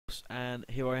and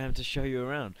here I am to show you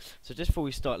around. So just before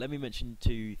we start, let me mention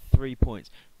 3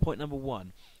 points. Point number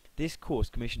one, this course,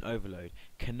 Commission Overload,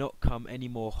 cannot come any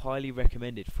more highly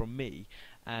recommended from me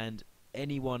and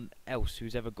anyone else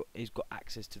who's ever got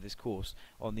access to this course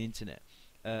on the internet.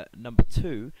 Number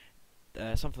two,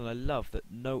 something I love that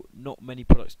not many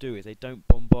products do is they don't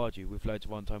bombard you with loads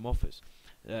of one-time offers.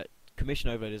 Commission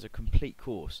Overload is a complete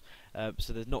course,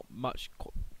 so there's not much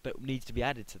that needs to be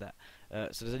added to that.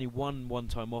 So there's only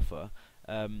one-time offer,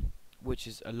 which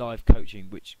is a live coaching,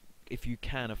 which if you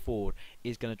can afford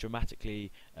is going to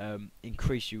dramatically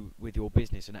increase you with your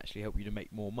business and actually help you to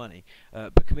make more money.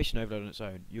 But Commission Overload on its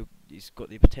own, it's got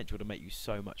the potential to make you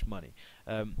so much money.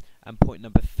 And point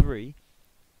number three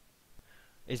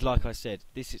is, like I said,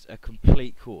 this is a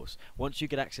complete course. Once you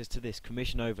get access to this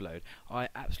Commission Overload, I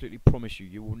absolutely promise you,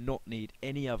 you will not need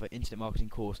any other internet marketing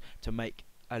course to make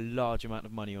a large amount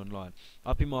of money online.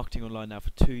 I've been marketing online now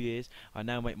for 2 years. I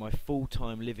now make my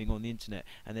full-time living on the internet,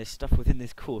 and there's stuff within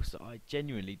this course that I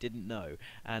genuinely didn't know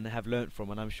and have learnt from,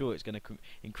 and I'm sure it's going to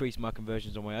increase my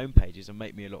conversions on my own pages and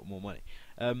make me a lot more money.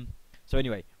 So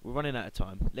anyway, we're running out of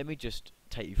time. Let me just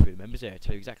take you through the members area,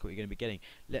 tell you exactly what you're going to be getting.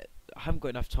 I haven't got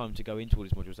enough time to go into all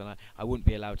these modules, and I wouldn't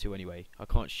be allowed to anyway. I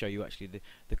can't show you actually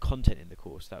the content in the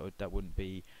course. That wouldn't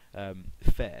be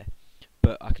fair.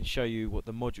 But I can show you what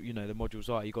the modules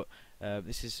are. You got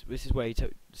this is where you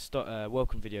start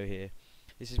welcome video here.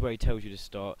 This is where he tells you to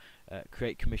start.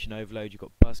 Create Commission Overload. You've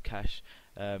got BuzzCash.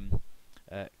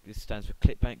 This stands for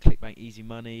ClickBank Easy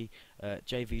Money,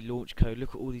 JV Launch Code.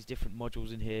 Look at all these different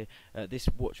modules in here. This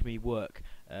Watch Me Work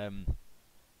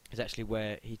is actually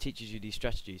where he teaches you these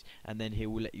strategies, and then he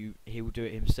will do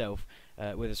it himself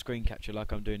with a screen capture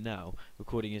like I'm doing now,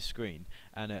 recording his screen,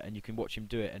 and you can watch him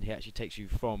do it, and he actually takes you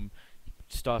from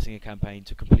starting a campaign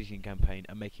to completing a campaign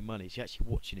and making money. So you're actually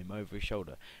watching him over his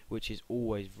shoulder, which is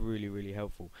always really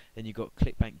helpful. Then you've got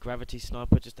ClickBank Gravity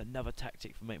Sniper, just another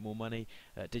tactic for make more money.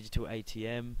 Digital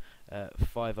ATM,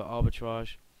 Fiverr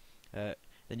Arbitrage.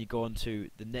 Then you go on to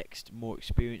the next more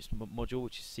experienced module,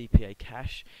 which is CPA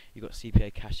Cash. You've got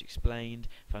CPA Cash Explained,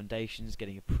 Foundations,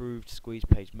 Getting Approved, Squeeze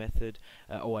Page Method.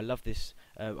 Oh, I love this.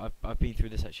 I've been through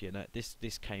this actually, and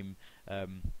this came.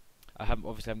 I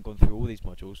haven't gone through all these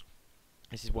modules.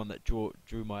 This is one that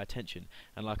drew my attention,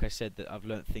 and like I said, that I've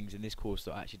learnt things in this course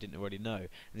that I actually didn't already know. And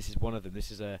this is one of them.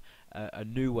 This is a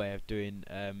new way of doing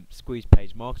squeeze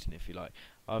page marketing, if you like.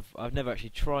 I've never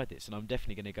actually tried this, and I'm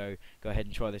definitely going to go ahead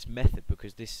and try this method,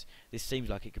 because this seems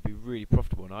like it could be really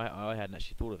profitable, and I hadn't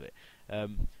actually thought of it.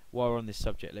 While we're on this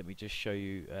subject, let me just show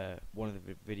you one of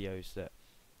the videos that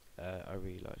I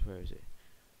really liked. Where is it?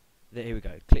 Here we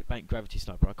go. ClickBank Gravity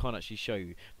Sniper. I can't actually show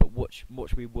you, but watch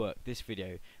me work. This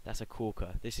video, that's a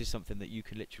corker. This is something that you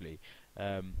can literally,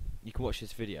 you can watch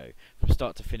this video from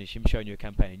start to finish. Him showing you a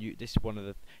campaign. This is one of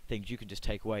the things you can just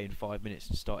take away in 5 minutes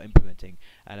and start implementing,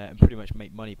 and pretty much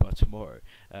make money by tomorrow.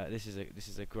 This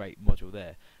is a great module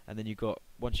there. And then you got,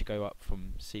 once you go up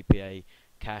from CPA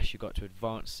Cash, you got to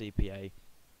Advanced CPA.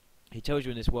 He tells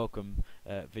you in this welcome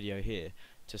video here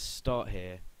to start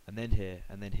here, and then here,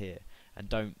 and then here, and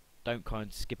don't kind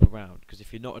of skip around, because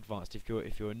if you're not advanced, if you're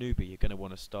a newbie, you're going to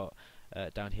want to start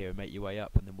down here and make your way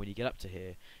up, and then when you get up to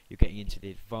here, you're getting into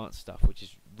the advanced stuff, which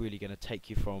is really going to take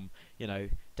you from,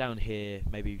 down here,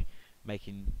 maybe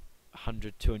making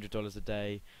 $100, $200 a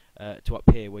day, to up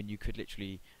here when you could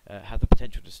literally have the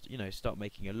potential to start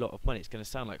making a lot of money. It's going to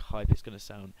sound like hype. It's going to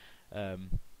sound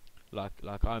like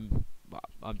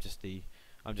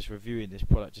I'm just reviewing this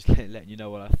product, just letting you know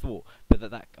what I thought, but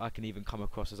that I can even come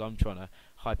across as I'm trying to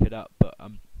hype it up. But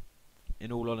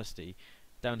in all honesty,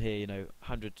 down here,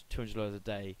 $100 to $200 a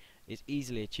day is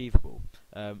easily achievable.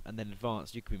 And then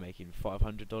advanced, you could be making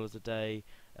 $500 a day.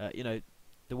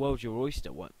 The world's your oyster.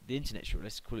 The internet's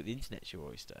let's call it the internet's your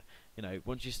oyster.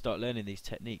 Once you start learning these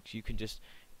techniques, you can just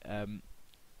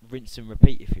rinse and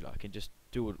repeat, if you like, and just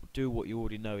do what you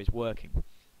already know is working.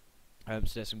 So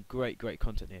there's some great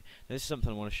content here. Now, this is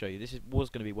something I want to show you. This was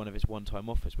going to be one of his one-time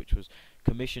offers, which was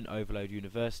Commission Overload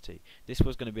University. This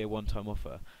was going to be a one-time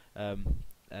offer,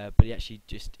 but he actually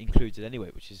just includes it anyway,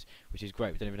 which is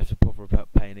great. We don't even have to bother about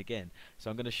paying again.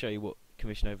 So I'm going to show you what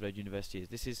Commission Overload University is.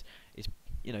 This is if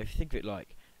you think of it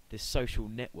like this social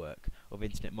network of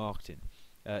internet marketing.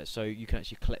 So you can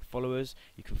actually collect followers,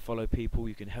 you can follow people,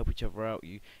 you can help each other out.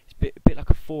 It's a bit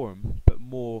like a forum, but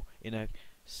more in a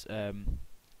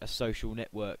social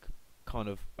network kind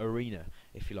of arena,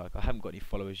 if you like. I haven't got any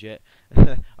followers yet.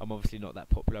 I'm obviously not that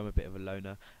popular. I'm a bit of a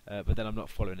loner, but then I'm not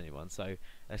following anyone, so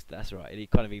that's right.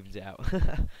 It kind of evens it out.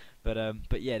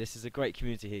 But yeah, this is a great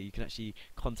community here. You can actually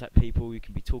contact people. You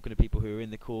can be talking to people who are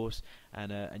in the course,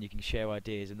 and you can share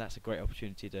ideas, and that's a great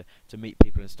opportunity to meet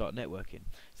people and start networking.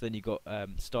 So then you got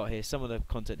start here. Some of the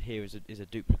content here is a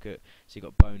duplicate. So you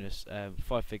got bonus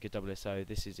 5-figure WSO.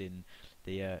 This is in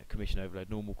the Commission Overload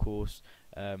normal course.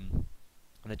 And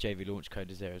the JV launch code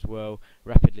is there as well.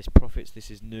 Rapid list profits. This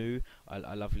is new.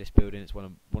 I love list building. It's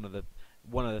one of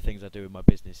the things I do in my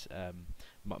business.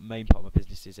 My main part of my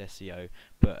business is SEO,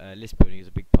 but list building is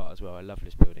a big part as well. I love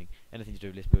list building. Anything to do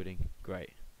with list building,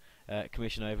 great.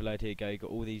 Commission overload, here you go. You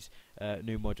got all these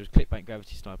new modules. ClickBank,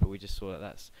 Gravity Sniper. We just saw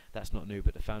that's not new,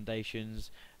 but the foundations,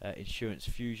 Insurance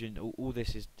Fusion, all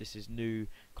this is new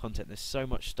content. There's so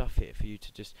much stuff here for you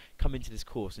to just come into this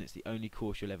course, and it's the only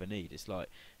course you'll ever need. It's like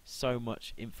so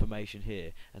much information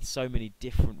here, and so many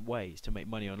different ways to make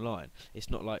money online. It's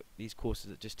not like these courses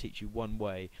that just teach you one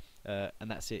way, and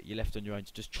that's it. You're left on your own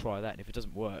to just try that, and if it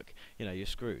doesn't work, you're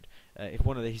screwed. If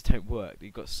one of these don't work,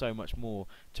 you've got so much more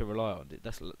to rely on.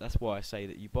 That's why I say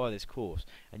that you buy this course,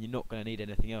 and you're not going to need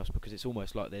anything else, because it's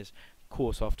almost like there's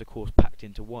course after course packed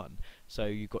into one. So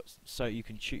you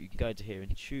can go into here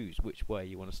and choose which way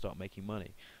you want to start making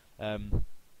money.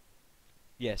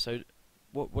 Yeah. So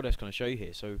what else can I show you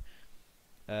here? So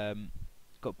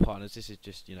got partners. This is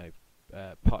just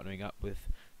partnering up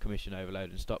with Commission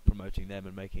Overload and start promoting them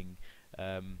and making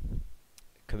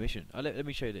commission. Let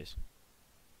me show you this.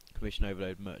 Commission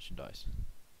Overload merchandise.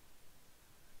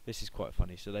 This is quite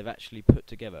funny. So they've actually put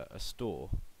together a store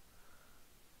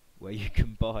where you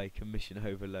can buy Commission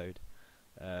Overload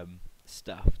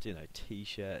stuff,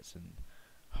 t-shirts and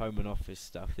home and office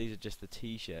stuff. These are just the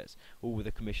t-shirts, all with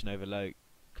a Commission Overload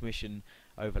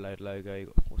logo. You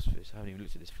got, what's this? I haven't even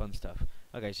looked at this fun stuff.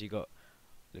 Okay, so you got,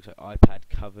 looks like iPad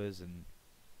covers, and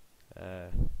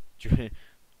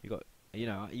you got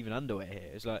even underwear here.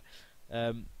 It's like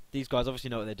these guys obviously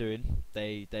know what they're doing.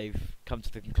 They've come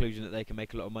to the conclusion that they can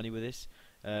make a lot of money with this.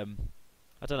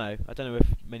 I don't know if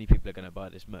many people are going to buy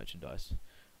this merchandise.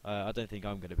 I don't think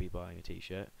I'm going to be buying a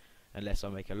t-shirt unless I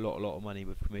make a lot of money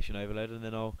with Commission Overload, and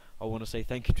then I'll want to say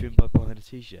thank you to him by buying a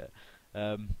t-shirt.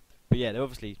 But yeah,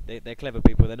 they're clever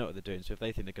people. They know what they're doing. So if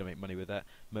they think they're going to make money with that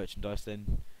merchandise,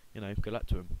 then good luck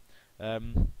to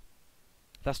them.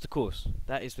 That's the course.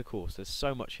 That is the course. There's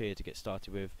so much here to get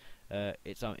started with.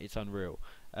 It's unreal.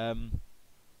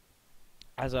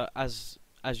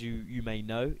 As you may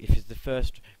know, if it's the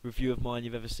first review of mine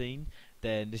you've ever seen,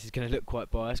 then this is going to look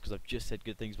quite biased because I've just said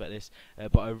good things about this.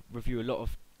 But I review a lot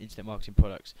of internet marketing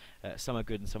products. Some are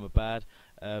good and some are bad.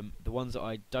 The ones that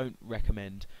I don't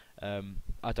recommend,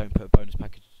 I don't put a bonus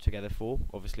package together for,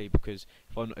 obviously, because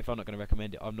if I'm not going to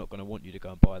recommend it, I'm not going to want you to go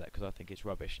and buy that because I think it's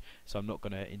rubbish. So I'm not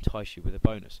going to entice you with a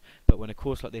bonus. But when a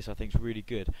course like this I think is really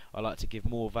good, I like to give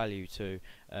more value to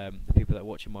the people that are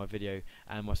watching my video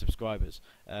and my subscribers.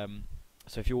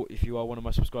 So if you are one of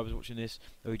my subscribers watching this,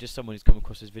 or you're just someone who's come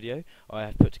across this video, I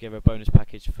have put together a bonus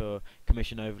package for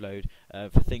Commission Overload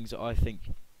for things that I think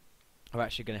are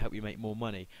actually going to help you make more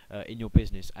money in your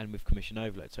business and with Commission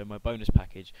Overload. So my bonus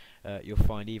package, you'll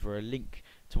find either a link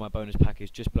to my bonus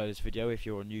package just below this video if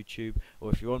you're on YouTube,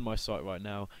 or if you're on my site right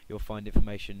now, you'll find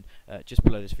information just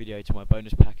below this video to my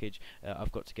bonus package. I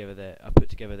put together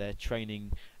their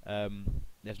training.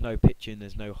 There's no pitching,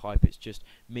 there's no hype. It's just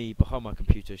me behind my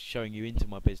computer showing you into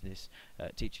my business,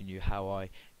 teaching you how I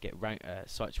get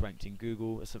sites ranked in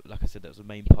Google. So, like I said, that was the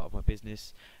main part of my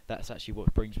business. That's actually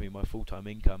what brings me my full-time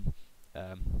income.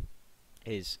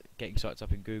 Is getting sites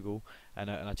up in Google,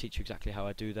 and I teach you exactly how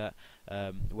I do that,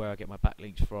 where I get my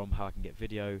backlinks from, how I can get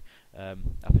video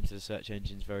up into the search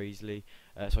engines very easily.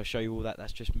 So I show you all that.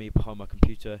 That's just me behind my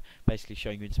computer, basically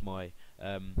showing you into my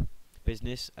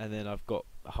business, and then I've got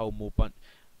a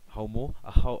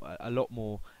lot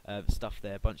more stuff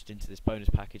there bunched into this bonus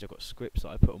package. I've got scripts that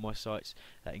I put on my sites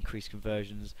that increase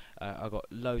conversions. I've got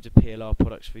loads of PLR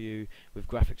products for you with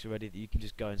graphics already that you can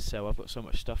just go and sell. I've got so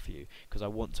much stuff for you because I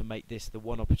want to make this the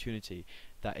one opportunity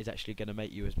that is actually going to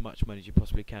make you as much money as you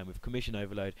possibly can. With Commission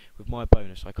Overload, with my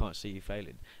bonus, I can't see you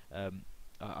failing.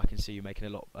 I can see you making a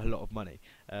lot of money,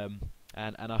 and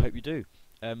I hope you do.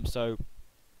 So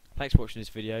thanks for watching this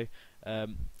video.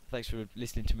 Thanks for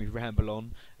listening to me ramble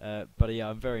on, but yeah,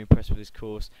 I'm very impressed with this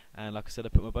course, and like I said, I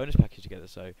put my bonus package together,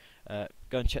 so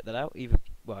go and check that out.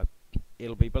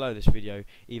 It'll be below this video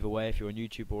either way if you're on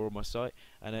YouTube or on my site,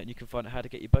 and you can find out how to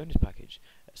get your bonus package.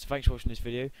 So thanks for watching this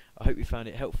video. I hope you found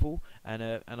it helpful, and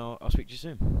I'll speak to you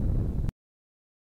soon.